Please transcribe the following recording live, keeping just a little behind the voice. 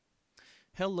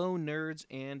Hello, nerds,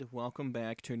 and welcome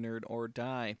back to Nerd or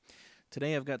Die.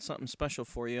 Today I've got something special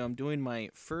for you. I'm doing my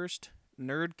first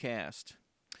Nerdcast.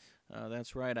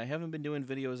 That's right, I haven't been doing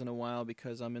videos in a while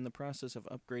because I'm in the process of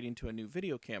upgrading to a new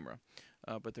video camera.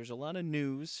 But there's a lot of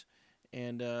news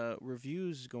and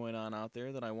reviews going on out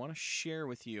there that I want to share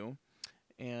with you,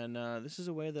 and this is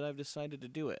a way that I've decided to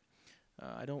do it.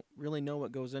 I don't really know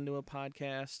what goes into a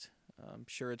podcast. I'm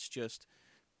sure it's just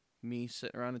me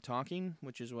sitting around and talking,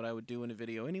 which is what I would do in a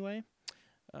video anyway.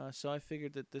 So I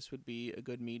figured that this would be a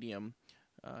good medium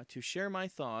to share my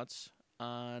thoughts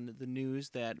on the news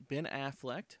that Ben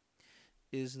Affleck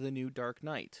is the new Dark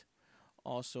Knight.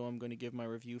 Also, I'm going to give my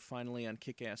review finally on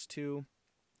Kickass 2.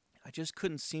 I just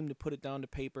couldn't seem to put it down to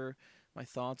paper. My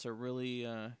thoughts are really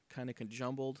kind of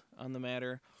conjumbled on the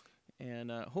matter,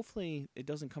 and hopefully it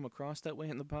doesn't come across that way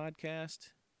in the podcast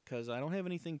because I don't have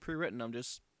anything pre-written. I'm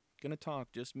just gonna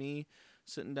talk, just me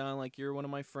sitting down like you're one of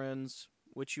my friends,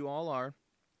 which you all are,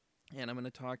 and I'm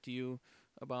gonna talk to you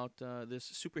about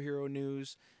this superhero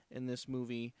news in this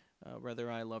movie, whether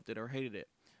I loved it or hated it.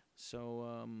 So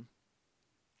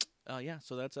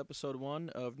that's episode 1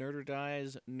 of Nerd or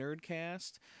Die's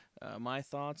Nerdcast. My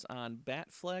thoughts on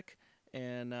Batfleck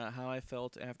and how I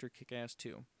felt after Kick-Ass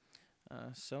 2.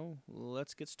 So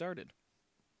let's get started.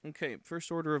 Okay,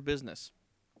 first order of business.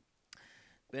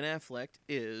 Ben Affleck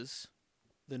is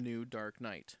the new Dark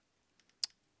Knight.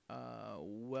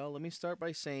 Well, let me start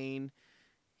by saying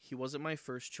he wasn't my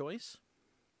first choice.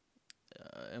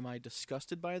 Am I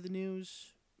disgusted by the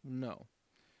news? No.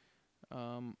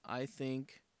 I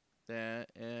think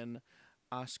that an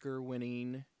Oscar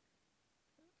winning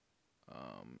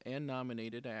and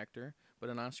nominated actor, but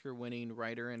an Oscar winning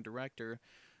writer and director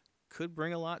could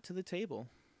bring a lot to the table.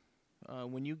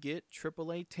 When you get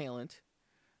AAA talent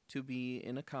to be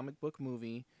in a comic book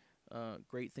movie,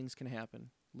 great things can happen.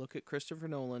 Look at Christopher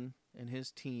Nolan and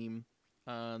his team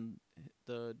on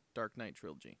the Dark Knight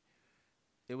trilogy.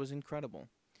 It was incredible.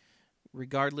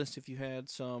 Regardless if you had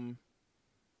some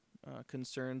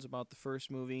concerns about the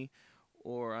first movie,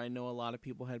 or I know a lot of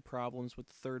people had problems with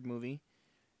the third movie.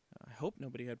 I hope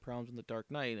nobody had problems with The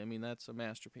Dark Knight. I mean, that's a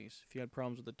masterpiece. If you had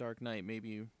problems with The Dark Knight, maybe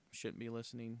you shouldn't be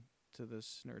listening to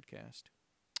this Nerdcast.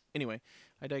 Anyway,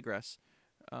 I digress.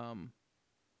 Um,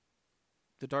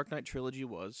 the Dark Knight trilogy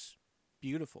was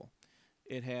beautiful.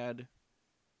 It had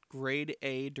grade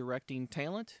A directing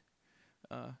talent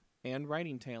and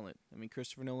writing talent. I mean,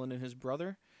 Christopher Nolan and his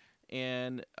brother.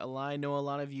 And I know a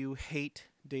lot of you hate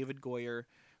David Goyer,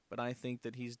 but I think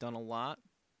that he's done a lot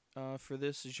for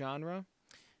this genre,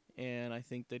 and I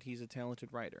think that he's a talented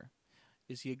writer.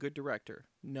 Is he a good director?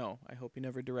 No. I hope he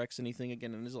never directs anything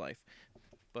again in his life,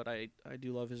 but I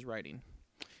do love his writing.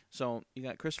 So you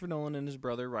got Christopher Nolan and his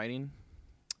brother writing,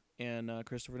 and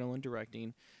Christopher Nolan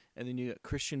directing, and then you got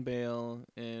Christian Bale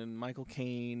and Michael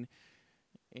Caine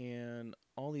and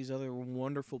all these other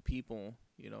wonderful people.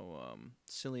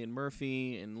 Cillian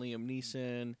Murphy and Liam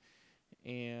Neeson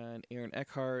and Aaron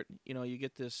Eckhart. You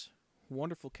get this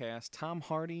wonderful cast. Tom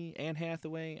Hardy, Anne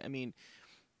Hathaway. I mean,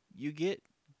 you get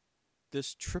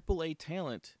this AAA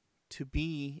talent to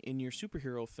be in your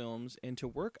superhero films and to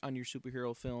work on your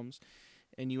superhero films,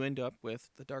 and you end up with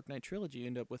the Dark Knight trilogy. You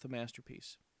end up with a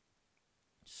masterpiece.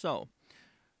 So,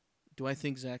 do I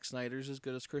think Zack Snyder's as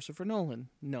good as Christopher Nolan?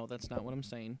 No, that's not what I'm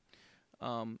saying.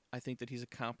 I think that he's a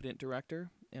competent director,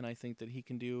 and I think that he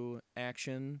can do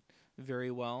action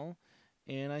very well,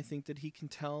 and I think that he can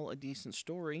tell a decent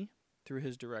story through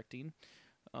his directing.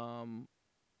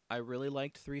 I really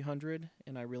liked 300,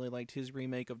 and I really liked his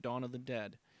remake of Dawn of the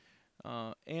Dead.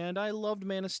 And I loved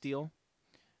Man of Steel.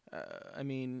 I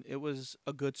mean, it was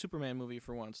a good Superman movie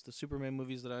for once. The Superman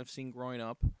movies that I've seen growing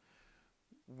up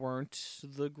weren't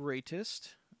the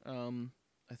greatest.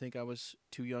 I think I was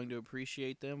too young to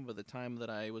appreciate them. By the time that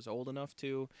I was old enough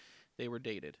to, they were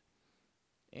dated.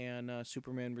 And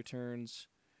Superman Returns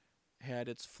had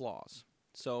its flaws.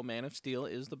 So Man of Steel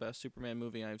is the best Superman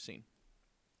movie I've seen.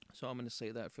 So I'm going to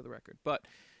say that for the record. But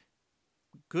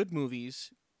good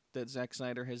movies that Zack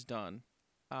Snyder has done,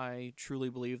 I truly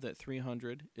believe that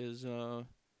 300 is a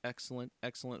excellent,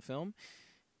 excellent film.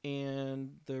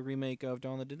 And the remake of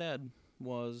Dawn of the Dead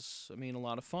was, a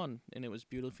lot of fun, and it was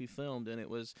beautifully filmed, and it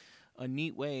was a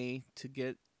neat way to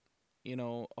get,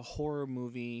 a horror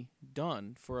movie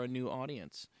done for a new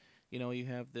audience. You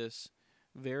have this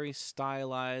very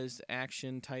stylized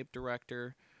action type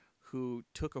director who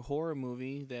took a horror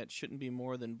movie that shouldn't be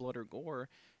more than blood or gore,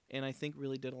 and I think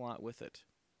really did a lot with it.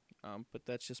 But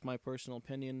that's just my personal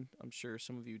opinion. I'm sure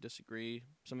some of you disagree.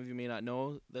 Some of you may not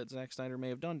know that Zack Snyder may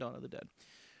have done Dawn of the Dead.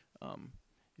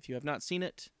 If you have not seen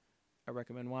it, I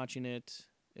recommend watching it.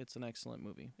 It's an excellent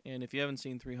movie. And if you haven't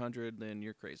seen 300, then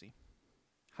you're crazy.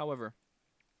 However,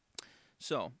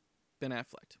 so, Ben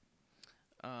Affleck.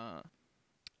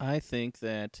 I think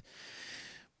that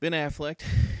Ben Affleck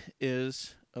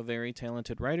is a very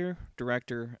talented writer,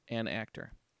 director, and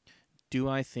actor. Do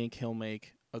I think he'll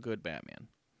make a good Batman?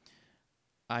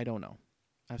 I don't know.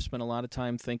 I've spent a lot of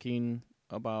time thinking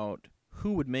about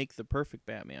who would make the perfect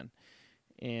Batman.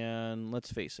 And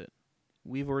let's face it,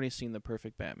 we've already seen the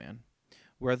perfect Batman.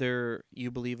 Whether you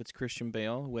believe it's Christian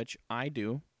Bale, which I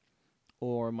do,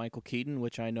 or Michael Keaton,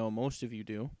 which I know most of you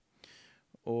do,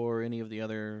 or any of the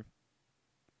other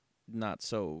not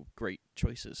so great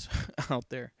choices out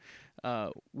there.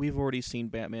 We've already seen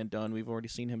Batman done. We've already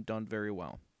seen him done very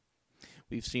well.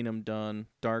 We've seen him done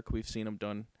dark. We've seen him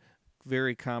done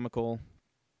very comical.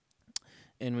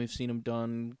 And we've seen him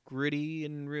done gritty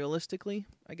and realistically,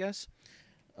 I guess.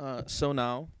 So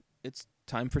now it's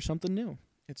time for something new.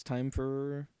 It's time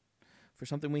for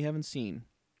something we haven't seen.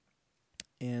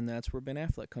 And that's where Ben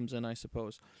Affleck comes in, I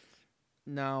suppose.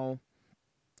 Now,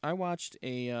 I watched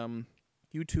a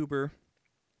YouTuber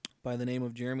by the name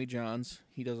of Jeremy Johns.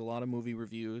 He does a lot of movie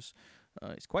reviews.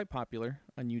 He's quite popular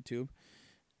on YouTube.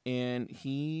 And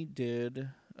he did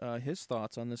his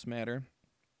thoughts on this matter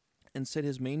and said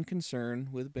his main concern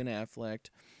with Ben Affleck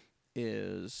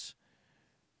is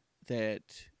that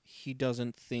he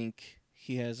doesn't think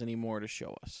he has any more to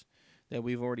show us. That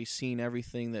we've already seen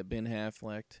everything that Ben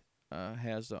Affleck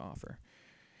has to offer.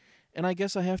 And I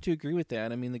guess I have to agree with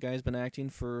that. I mean, the guy's been acting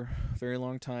for a very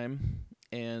long time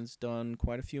and's done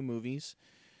quite a few movies.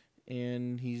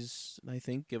 And he's, I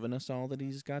think, given us all that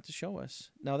he's got to show us.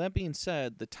 Now, that being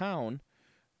said, The Town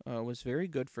was very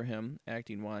good for him,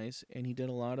 acting-wise, and he did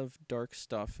a lot of dark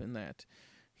stuff in that.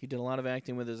 He did a lot of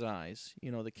acting with his eyes.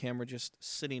 You know, the camera just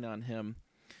sitting on him.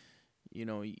 You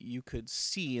know, you could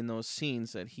see in those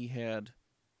scenes that he had,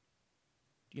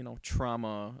 you know,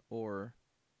 trauma or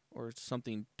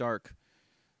something dark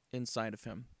inside of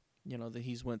him. You know, that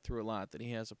he's went through a lot, that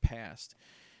he has a past.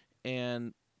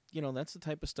 And, you know, that's the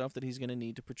type of stuff that he's going to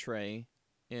need to portray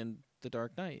in The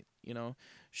Dark Knight. You know,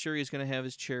 sure, he's going to have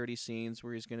his charity scenes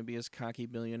where he's going to be his cocky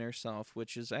billionaire self,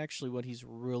 which is actually what he's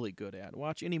really good at.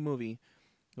 Watch any movie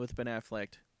with Ben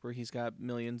Affleck where he's got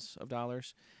millions of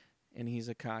dollars and he's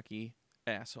a cocky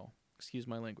asshole. Excuse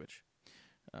my language.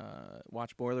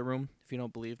 Watch Boiler Room. If you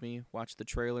don't believe me, watch the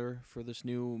trailer for this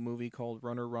new movie called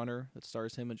Runner Runner that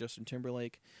stars him and Justin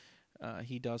Timberlake.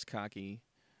 He does cocky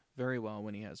very well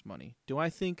when he has money. Do I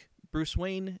think Bruce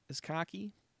Wayne is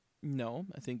cocky? No.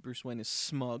 I think Bruce Wayne is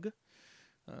smug.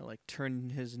 Like turning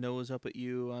his nose up at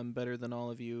you, I'm better than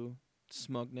all of you,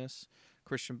 smugness.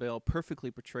 Christian Bale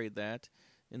perfectly portrayed that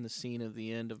in the scene of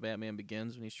the end of Batman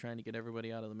Begins when he's trying to get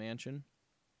everybody out of the mansion.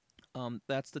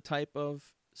 That's the type of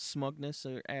smugness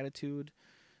or attitude,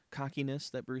 cockiness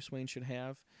that Bruce Wayne should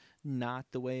have, not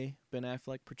the way Ben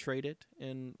Affleck portrayed it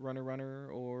in Runner Runner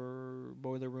or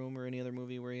Boiler Room or any other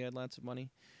movie where he had lots of money.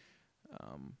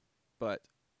 But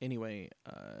anyway,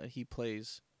 he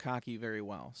plays cocky very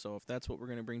well. So if that's what we're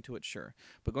going to bring to it, sure.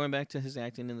 But going back to his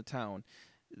acting in The Town,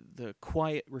 the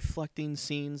quiet, reflecting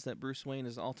scenes that Bruce Wayne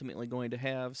is ultimately going to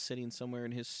have, sitting somewhere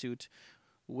in his suit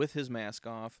with his mask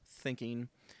off, thinking,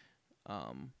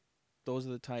 those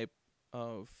are the type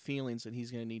of feelings that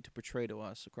he's going to need to portray to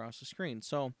us across the screen.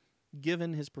 So,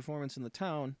 given his performance in The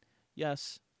Town,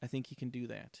 yes, I think he can do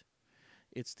that.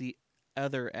 It's the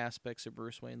other aspects of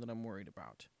Bruce Wayne that I'm worried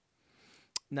about.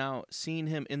 Now, seeing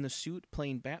him in the suit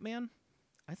playing Batman,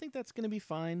 I think that's going to be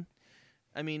fine.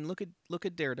 I mean, look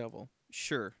at Daredevil.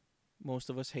 Sure, most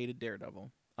of us hated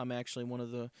Daredevil. I'm actually one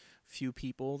of the few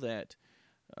people that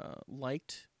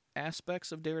liked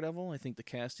aspects of Daredevil. I think the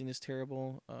casting is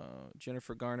terrible.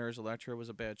 Jennifer Garner as Elektra was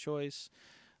a bad choice.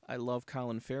 I love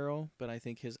Colin Farrell, but I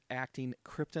think his acting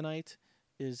kryptonite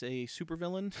is a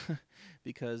supervillain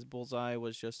because Bullseye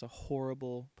was just a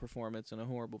horrible performance and a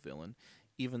horrible villain,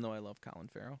 even though I love Colin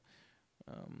Farrell.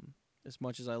 As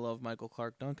much as I love Michael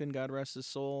Clark Duncan, God rest his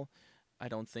soul, I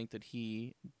don't think that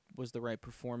he was the right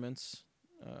performance,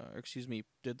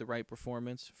 did the right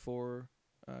performance for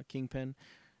Kingpin.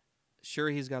 Sure,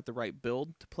 he's got the right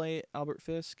build to play Albert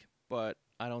Fisk, but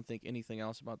I don't think anything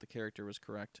else about the character was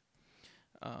correct.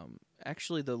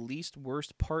 Actually, the least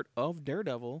worst part of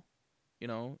Daredevil,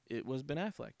 it was Ben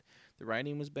Affleck. The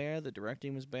writing was bad, the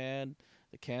directing was bad,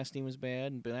 the casting was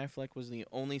bad, and Ben Affleck was the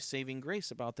only saving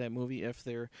grace about that movie, if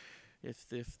there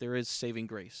is saving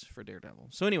grace for Daredevil.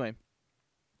 So anyway,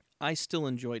 I still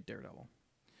enjoyed Daredevil.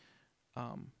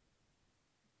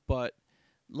 But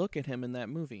look at him in that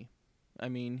movie. I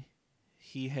mean,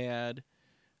 he had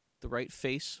the right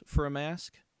face for a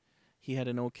mask. He had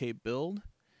an okay build.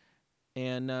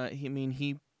 And I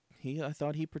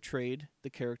thought he portrayed the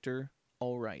character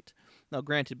all right. Now,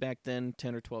 granted, back then,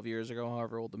 10 or 12 years ago,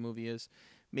 however old the movie is,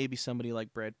 maybe somebody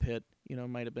like Brad Pitt,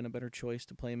 might have been a better choice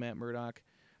to play Matt Murdock.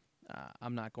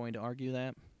 I'm not going to argue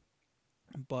that,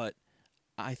 but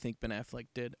I think Ben Affleck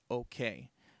did okay.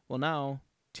 Well, now,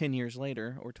 10 years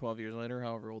later, or 12 years later,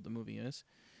 however old the movie is,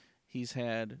 he's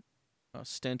had a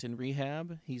stint in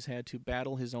rehab. He's had to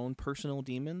battle his own personal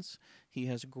demons. He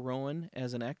has grown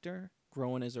as an actor,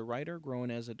 grown as a writer,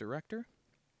 grown as a director,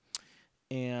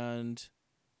 and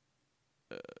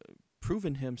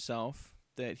proven himself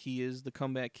that he is the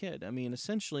comeback kid. I mean,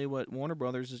 essentially what Warner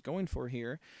Brothers is going for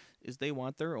here is they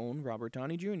want their own Robert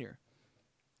Downey Jr.,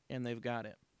 and they've got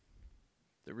it.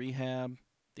 The rehab,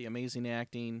 the amazing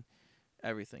acting,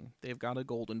 everything. They've got a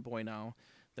golden boy now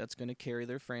that's going to carry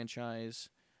their franchise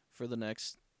for the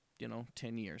next,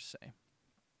 10 years, say.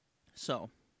 So,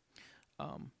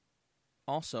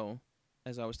 also,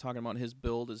 as I was talking about his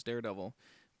build as Daredevil,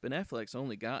 Ben Affleck's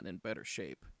only gotten in better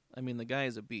shape. I mean, the guy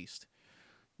is a beast.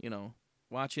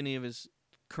 Watch any of his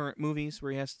current movies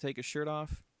where he has to take his shirt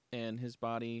off and his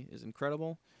body is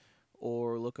incredible,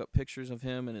 or look up pictures of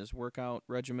him and his workout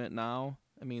regimen now.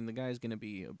 I mean, the guy's going to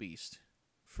be a beast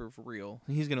for real.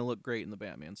 He's going to look great in the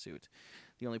Batman suit.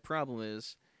 The only problem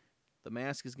is the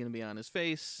mask is going to be on his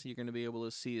face. You're going to be able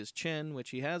to see his chin,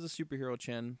 which he has a superhero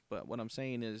chin, but what I'm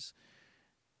saying is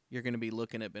you're going to be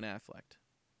looking at Ben Affleck.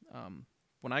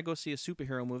 When I go see a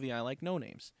superhero movie, I like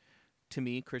no-names. To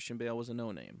me, Christian Bale was a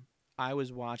no-name. I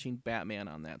was watching Batman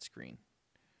on that screen.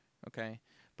 Okay?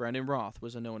 Brandon Roth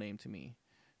was a no-name to me.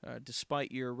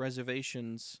 Despite your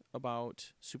reservations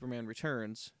about Superman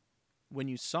Returns, when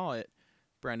you saw it,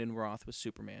 Brandon Roth was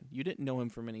Superman. You didn't know him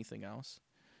from anything else.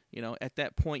 At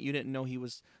that point, you didn't know he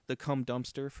was the cum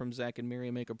dumpster from Zack and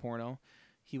Miri Make a Porno.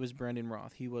 He was Brandon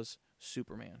Roth. He was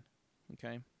Superman.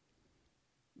 Okay?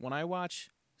 When I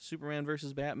watch Superman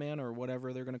versus Batman, or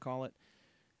whatever they're going to call it,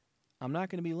 I'm not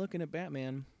going to be looking at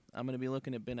Batman. I'm going to be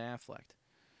looking at Ben Affleck.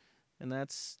 And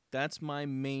that's my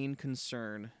main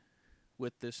concern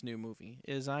with this new movie,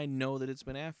 is I know that it's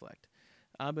Ben Affleck.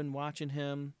 I've been watching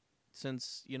him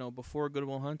since, before Good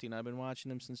Will Hunting. I've been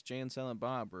watching him since Jay and Silent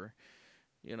Bob, or,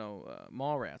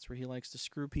 Mallrats, where he likes to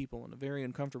screw people in a very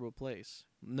uncomfortable place.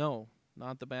 No,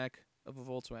 not the back of a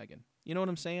Volkswagen. You know what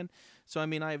I'm saying? So, I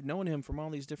mean, I've known him from all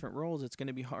these different roles. It's going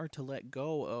to be hard to let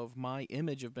go of my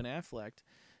image of Ben Affleck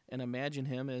and imagine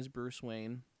him as Bruce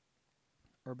Wayne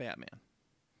or Batman.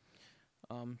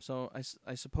 So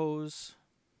I suppose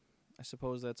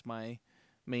that's my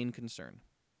main concern.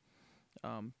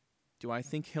 Do I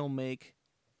think he'll make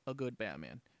a good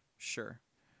Batman? Sure.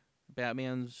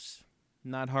 Batman's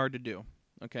not hard to do,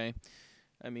 okay?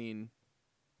 I mean,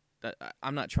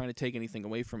 I'm not trying to take anything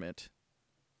away from it.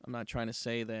 I'm not trying to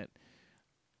say that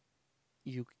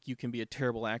you can be a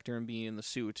terrible actor and be in the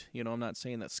suit. I'm not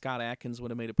saying that Scott Adkins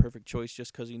would have made a perfect choice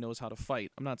just because he knows how to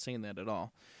fight. I'm not saying that at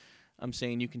all. I'm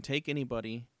saying you can take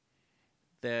anybody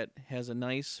that has a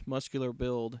nice muscular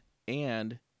build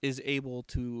and is able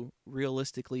to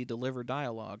realistically deliver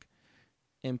dialogue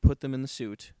and put them in the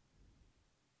suit,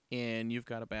 and you've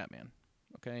got a Batman.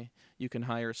 Okay? You can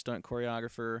hire a stunt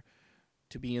choreographer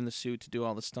to be in the suit to do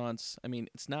all the stunts. I mean,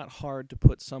 it's not hard to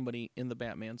put somebody in the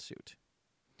Batman suit.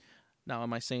 Now,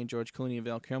 am I saying George Clooney and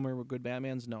Val Kilmer were good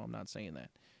Batmans? No, I'm not saying that.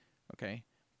 Okay?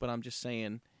 But I'm just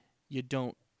saying you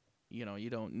don't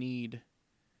need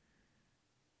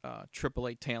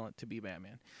AAA talent to be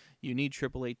Batman. You need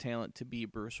AAA talent to be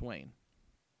Bruce Wayne.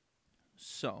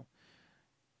 So,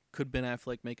 could Ben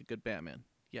Affleck make a good Batman?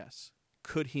 Yes.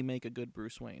 Could he make a good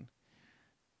Bruce Wayne?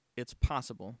 It's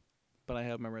possible, but I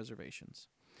have my reservations.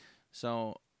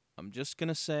 So, I'm just going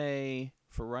to say,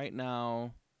 for right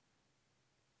now,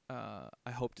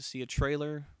 I hope to see a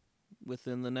trailer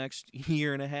within the next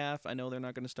year and a half. I know they're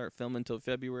not going to start filming until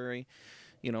February.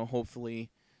 Hopefully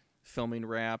filming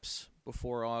wraps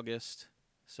before August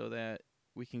so that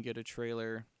we can get a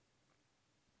trailer,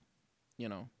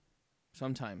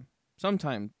 something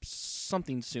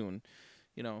soon,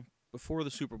 before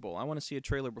the Super Bowl. I want to see a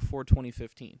trailer before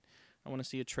 2015. I want to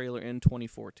see a trailer in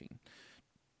 2014.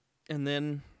 And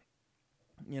then,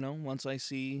 once I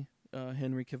see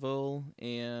Henry Cavill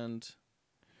and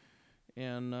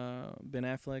Ben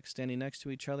Affleck standing next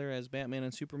to each other as Batman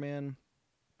and Superman,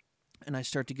 and I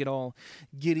start to get all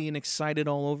giddy and excited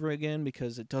all over again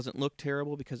because it doesn't look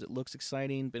terrible, because it looks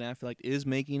exciting. Ben Affleck is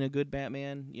making a good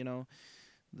Batman,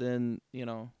 then,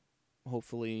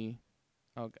 hopefully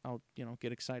I'll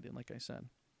get excited, like I said.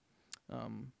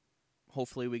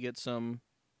 Hopefully we get some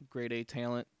grade A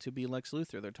talent to be Lex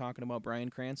Luthor. They're talking about Bryan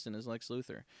Cranston as Lex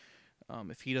Luthor.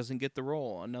 If he doesn't get the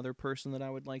role, another person that I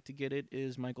would like to get it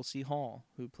is Michael C. Hall,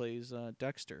 who plays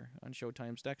Dexter on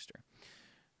Showtime's Dexter.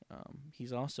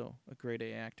 He's also a grade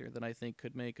A actor that I think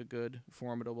could make a good,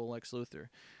 formidable Lex Luthor.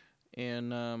 And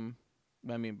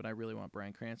but I really want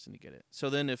Bryan Cranston to get it. So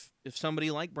then, if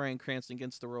somebody like Bryan Cranston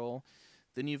gets the role,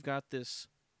 then you've got this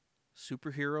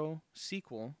superhero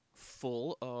sequel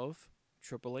full of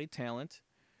AAA talent,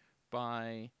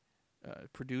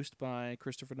 produced by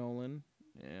Christopher Nolan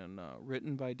and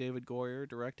written by David Goyer,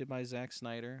 directed by Zack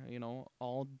Snyder.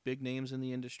 All big names in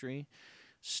the industry,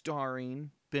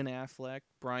 starring Ben Affleck,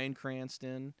 Bryan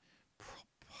Cranston,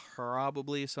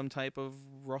 probably some type of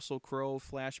Russell Crowe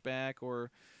flashback,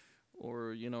 or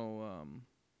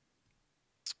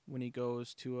when he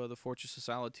goes to the Fortress of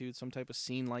Solitude, some type of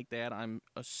scene like that. I'm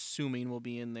assuming will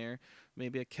be in there.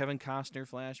 Maybe a Kevin Costner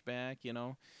flashback.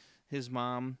 His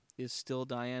mom is still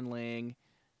Diane Lang.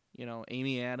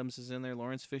 Amy Adams is in there.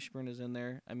 Lawrence Fishburne is in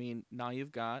there. I mean, now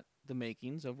you've got the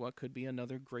makings of what could be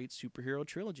another great superhero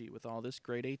trilogy with all this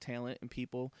grade A talent and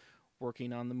people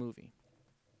working on the movie.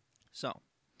 So,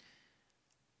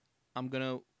 I'm going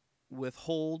to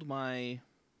withhold my,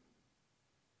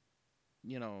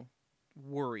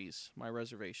 worries, my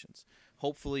reservations.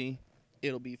 Hopefully,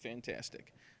 it'll be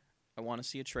fantastic. I want to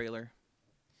see a trailer.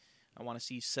 I want to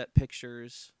see set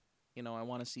pictures. I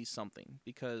want to see something,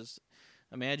 because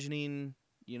imagining,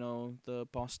 the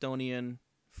Bostonian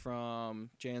from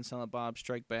Jay and Silent Bob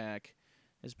Strike Back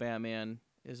as Batman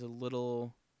is a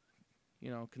little,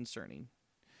 concerning.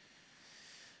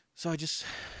 So I just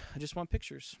want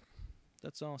pictures.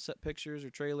 That's all. Set pictures or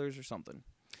trailers or something.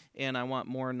 And I want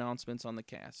more announcements on the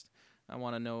cast. I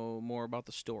want to know more about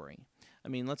the story. I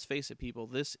mean, let's face it, people.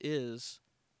 This is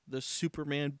the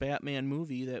Superman-Batman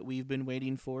movie that we've been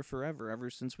waiting for forever, ever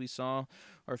since we saw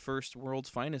our first World's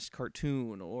Finest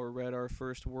cartoon or read our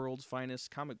first World's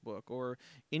Finest comic book or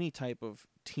any type of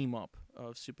team-up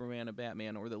of Superman and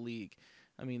Batman or the League.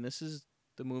 I mean, this is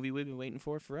the movie we've been waiting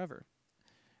for forever.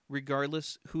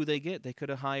 Regardless who they get, they could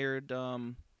have hired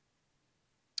Paul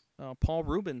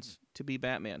Rubens to be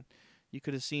Batman. You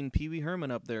could have seen Pee Wee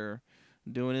Herman up there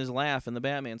doing his laugh in the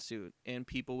Batman suit, and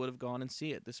people would have gone and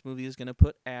see it. This movie is going to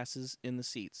put asses in the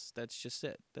seats. That's just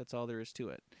it. That's all there is to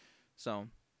it. So,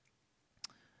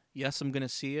 yes, I'm going to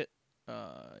see it.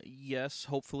 Yes,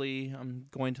 hopefully I'm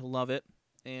going to love it.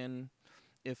 And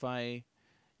if I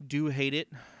do hate it,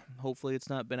 hopefully it's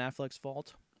not Ben Affleck's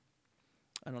fault.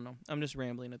 I don't know. I'm just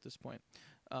rambling at this point.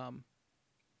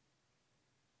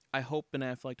 I hope Ben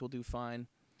Affleck will do fine.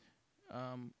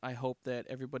 I hope that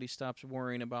everybody stops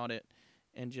worrying about it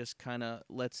and just kind of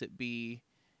lets it be.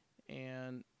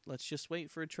 And let's just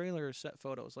wait for a trailer or set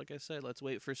photos. Like I said, let's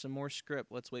wait for some more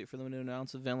script. Let's wait for them to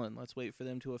announce a villain. Let's wait for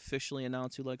them to officially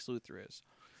announce who Lex Luthor is.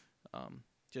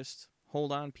 Just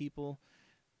hold on, people.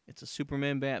 It's a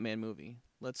Superman-Batman movie.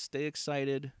 Let's stay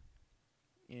excited,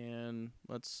 and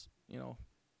let's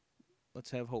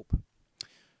have hope.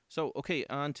 So, okay,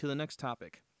 on to the next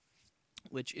topic,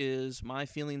 which is my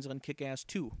feelings on Kickass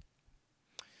 2.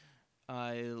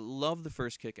 I love the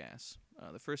first Kickass.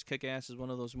 The first Kickass is one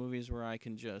of those movies where I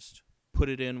can just put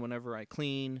it in whenever I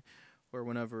clean or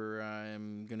whenever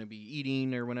I'm going to be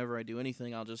eating or whenever I do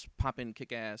anything. I'll just pop in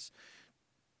Kickass,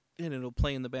 and it'll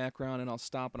play in the background, and I'll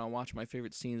stop and I'll watch my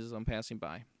favorite scenes as I'm passing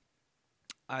by.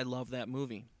 I love that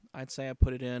movie. I'd say I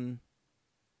put it in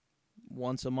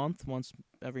once a month, once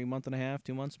every month and a half,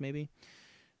 2 months maybe.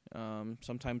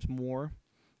 Sometimes more.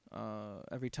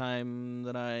 Every time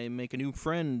that I make a new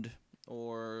friend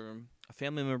or a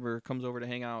family member comes over to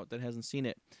hang out that hasn't seen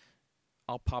it,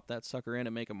 I'll pop that sucker in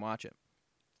and make them watch it.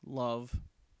 Love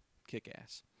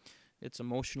Kick-Ass. It's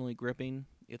emotionally gripping.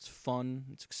 It's fun.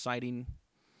 It's exciting.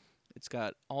 It's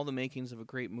got all the makings of a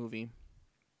great movie.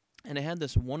 And it had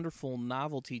this wonderful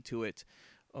novelty to it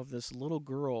of this little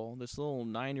girl, this little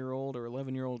 9-year-old or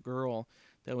 11-year-old girl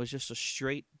that was just a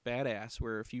straight badass,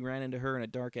 where if you ran into her in a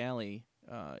dark alley,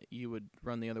 you would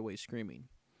run the other way screaming.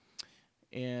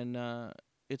 And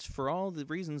it's for all the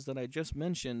reasons that I just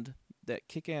mentioned that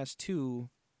Kick-Ass 2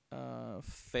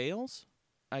 fails,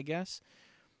 I guess.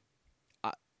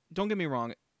 Don't get me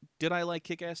wrong. Did I like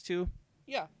Kick-Ass 2?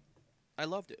 Yeah. I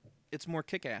loved it. It's more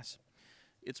Kick-Ass.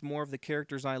 It's more of the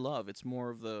characters I love. It's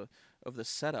more of the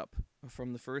setup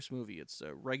from the first movie. It's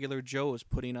regular Joes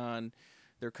putting on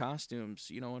their costumes,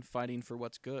 and fighting for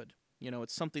what's good.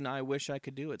 It's something I wish I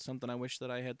could do. It's something I wish that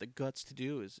I had the guts to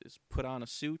do, is put on a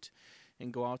suit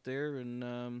and go out there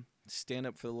and stand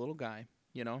up for the little guy,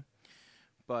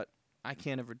 But I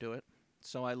can't ever do it,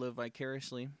 so I live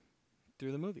vicariously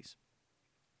through the movies.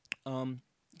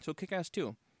 So Kick-Ass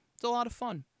 2, it's a lot of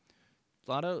fun.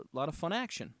 A lot of fun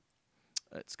action.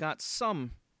 It's got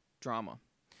some drama,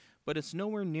 but it's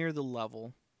nowhere near the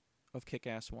level of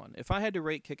Kick-Ass 1. If I had to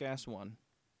rate Kick-Ass 1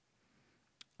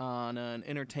 on an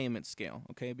entertainment scale,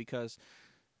 okay, because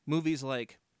movies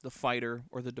like The Fighter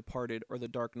or The Departed or The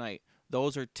Dark Knight,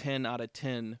 those are 10 out of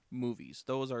 10 movies.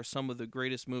 Those are some of the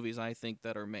greatest movies I think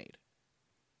that are made.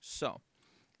 So,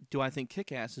 do I think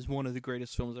Kick-Ass is one of the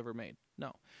greatest films ever made?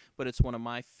 No. But it's one of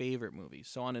my favorite movies.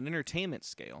 So on an entertainment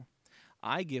scale,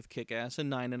 I give Kick-Ass a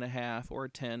 9.5 or a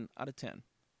 10 out of 10.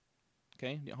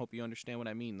 Okay? I hope you understand what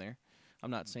I mean there.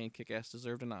 I'm not saying Kick-Ass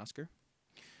deserved an Oscar.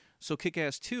 So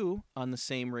Kick-Ass 2 on the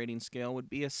same rating scale would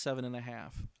be a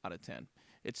 7.5 out of 10.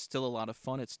 It's still a lot of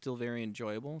fun. It's still very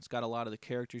enjoyable. It's got a lot of the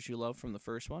characters you love from the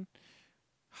first one.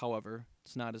 However,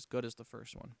 it's not as good as the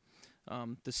first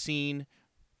one. The scene,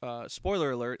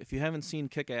 spoiler alert, if you haven't seen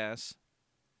Kick-Ass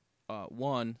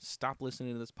 1, stop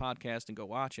listening to this podcast and go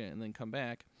watch it and then come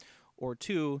back. Or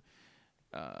 2,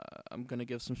 I'm going to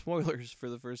give some spoilers for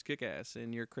the first Kick-Ass,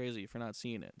 and you're crazy for not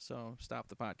seeing it, so stop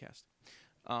the podcast.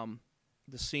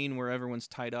 The scene where everyone's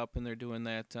tied up and they're doing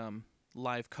that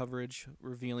live coverage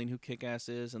revealing who Kick-Ass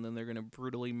is, and then they're going to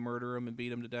brutally murder him and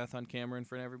beat him to death on camera in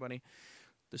front of everybody.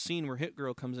 The scene where Hit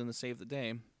Girl comes in to save the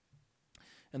day,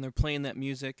 and they're playing that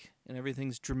music, and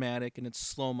everything's dramatic, and it's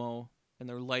slow-mo, and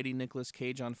they're lighting Nicolas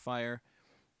Cage on fire.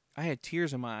 I had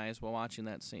tears in my eyes while watching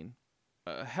that scene.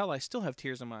 Hell, I still have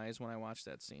tears in my eyes when I watch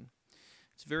that scene.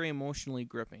 It's very emotionally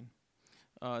gripping.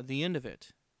 The end of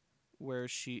it, where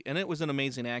and it was an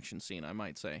amazing action scene, I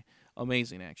might say.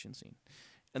 Amazing action scene.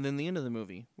 And then the end of the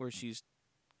movie, where she's,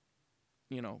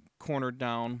 cornered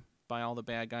down by all the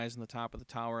bad guys in the top of the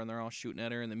tower, and they're all shooting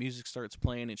at her, and the music starts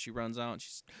playing, and she runs out, and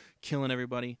she's killing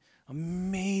everybody.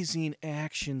 Amazing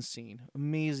action scene.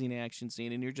 Amazing action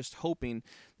scene. And you're just hoping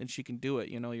that she can do it.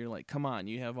 You're like, come on,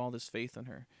 you have all this faith in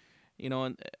her.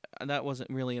 And that wasn't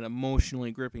really an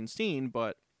emotionally gripping scene,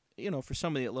 but, for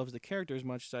somebody that loves the character as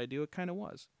much as I do, it kind of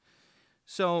was.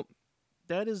 So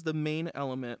that is the main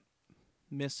element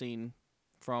missing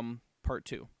from part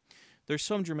 2. There's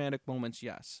some dramatic moments,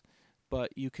 yes,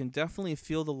 but you can definitely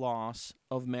feel the loss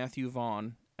of Matthew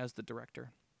Vaughn as the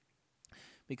director,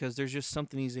 because there's just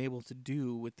something he's able to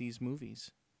do with these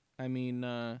movies. I mean,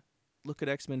 look at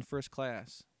X-Men First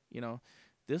Class.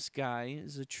 This guy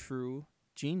is a true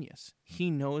genius. He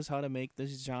knows how to make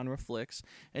this genre flicks,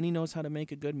 and he knows how to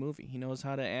make a good movie. He knows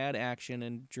how to add action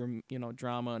and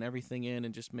drama and everything in,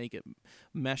 and just make it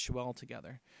mesh well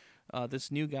together.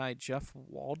 This new guy, Jeff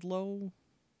Wadlow,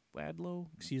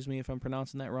 excuse me if I'm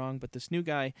pronouncing that wrong, but this new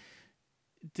guy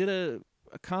did a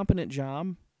competent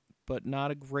job, but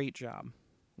not a great job.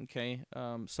 Okay,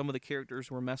 some of the characters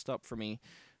were messed up for me.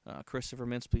 Christopher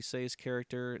Mintz-Plaisset's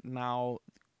character, now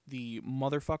the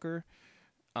motherfucker,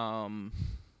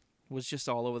 was just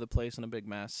all over the place and a big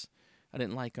mess. I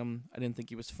didn't like him. I didn't think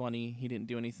he was funny. He didn't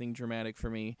do anything dramatic for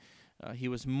me. He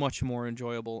was much more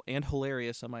enjoyable and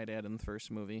hilarious, I might add, in the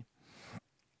first movie.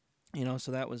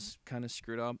 So that was kind of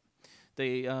screwed up.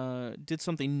 They did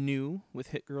something new with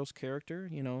Hit Girl's character.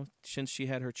 Since she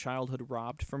had her childhood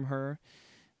robbed from her,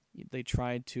 they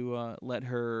tried to let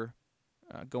her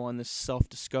go on this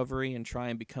self-discovery and try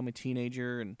and become a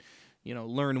teenager and,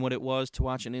 learn what it was to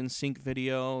watch an NSYNC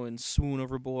video and swoon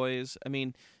over boys. I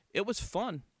mean, it was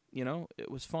fun. It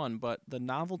was fun, but the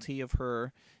novelty of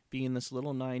her being this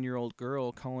little 9-year-old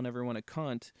girl calling everyone a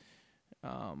cunt,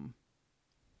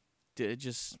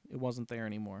 it wasn't there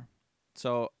anymore.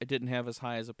 So it didn't have as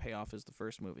high as a payoff as the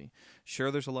first movie. Sure,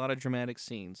 there's a lot of dramatic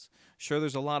scenes. Sure,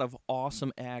 there's a lot of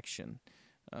awesome action.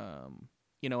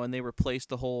 And they replaced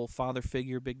the whole father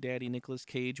figure, Big Daddy Nicolas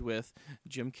Cage, with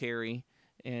Jim Carrey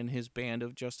and his band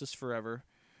of Justice Forever.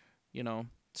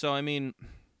 So I mean,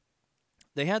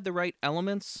 they had the right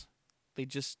elements. They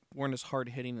just weren't as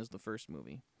hard-hitting as the first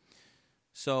movie.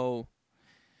 So,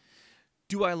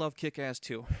 do I love Kick-Ass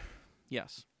 2?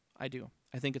 Yes, I do.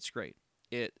 I think it's great.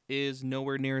 It is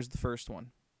nowhere near as the first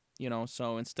one.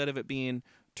 So instead of it being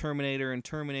Terminator and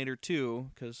Terminator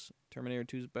 2, because Terminator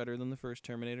 2 is better than the first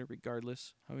Terminator,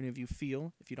 regardless how many of you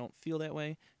feel. If you don't feel that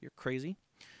way, you're crazy.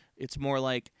 It's more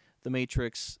like The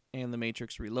Matrix and The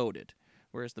Matrix Reloaded,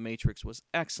 whereas The Matrix was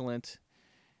excellent.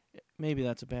 Maybe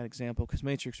that's a bad example, because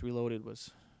Matrix Reloaded was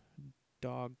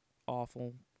dog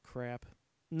awful crap.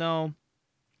 No,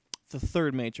 the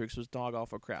third Matrix was dog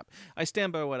awful crap. I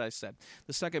stand by what I said.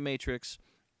 The second Matrix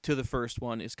to the first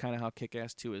one is kind of how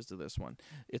Kick-Ass 2 is to this one.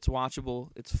 It's watchable,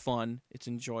 it's fun, it's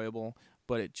enjoyable,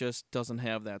 but it just doesn't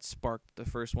have that spark the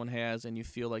first one has, and you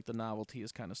feel like the novelty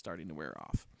is kind of starting to wear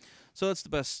off. So that's the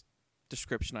best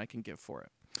description I can give for it.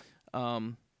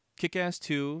 Kick-Ass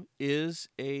 2 is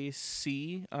a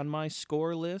C on my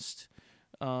score list.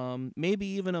 Maybe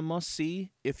even a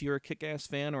must-see if you're a Kickass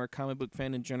fan or a comic book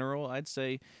fan in general. I'd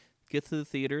say get to the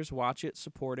theaters, watch it,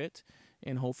 support it,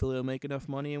 and hopefully it'll make enough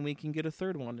money and we can get a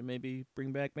third one and maybe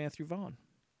bring back Matthew Vaughn.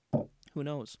 Who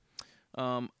knows?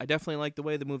 I definitely like the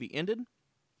way the movie ended.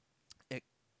 It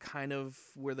kind of,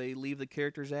 where they leave the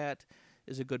characters at,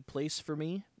 is a good place for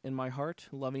me in my heart,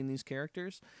 loving these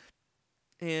characters.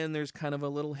 And there's kind of a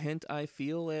little hint, I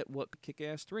feel, at what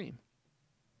Kick-Ass 3.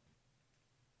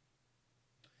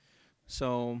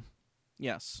 So,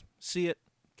 yes, see it,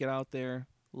 get out there,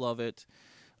 love it.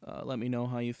 Let me know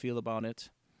how you feel about it.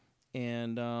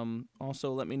 And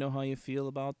also let me know how you feel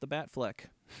about the Batfleck.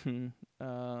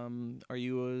 Are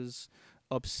you as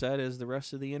upset as the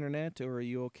rest of the internet, or are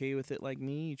you okay with it like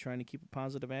me? You trying to keep a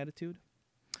positive attitude?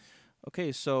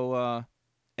 Okay, so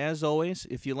as always,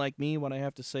 if you like me, what I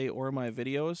have to say, or my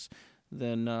videos,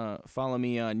 then follow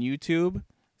me on YouTube,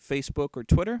 Facebook, or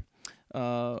Twitter.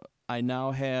 I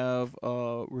now have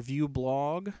a review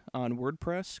blog on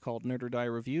WordPress called Nerd or Die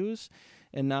Reviews,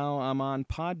 and now I'm on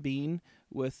Podbean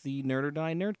with the Nerd or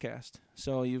Die Nerdcast.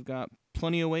 So you've got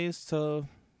plenty of ways to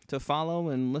follow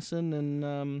and listen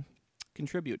and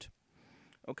contribute.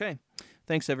 Okay,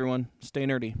 thanks everyone. Stay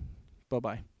nerdy.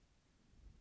 Bye-bye.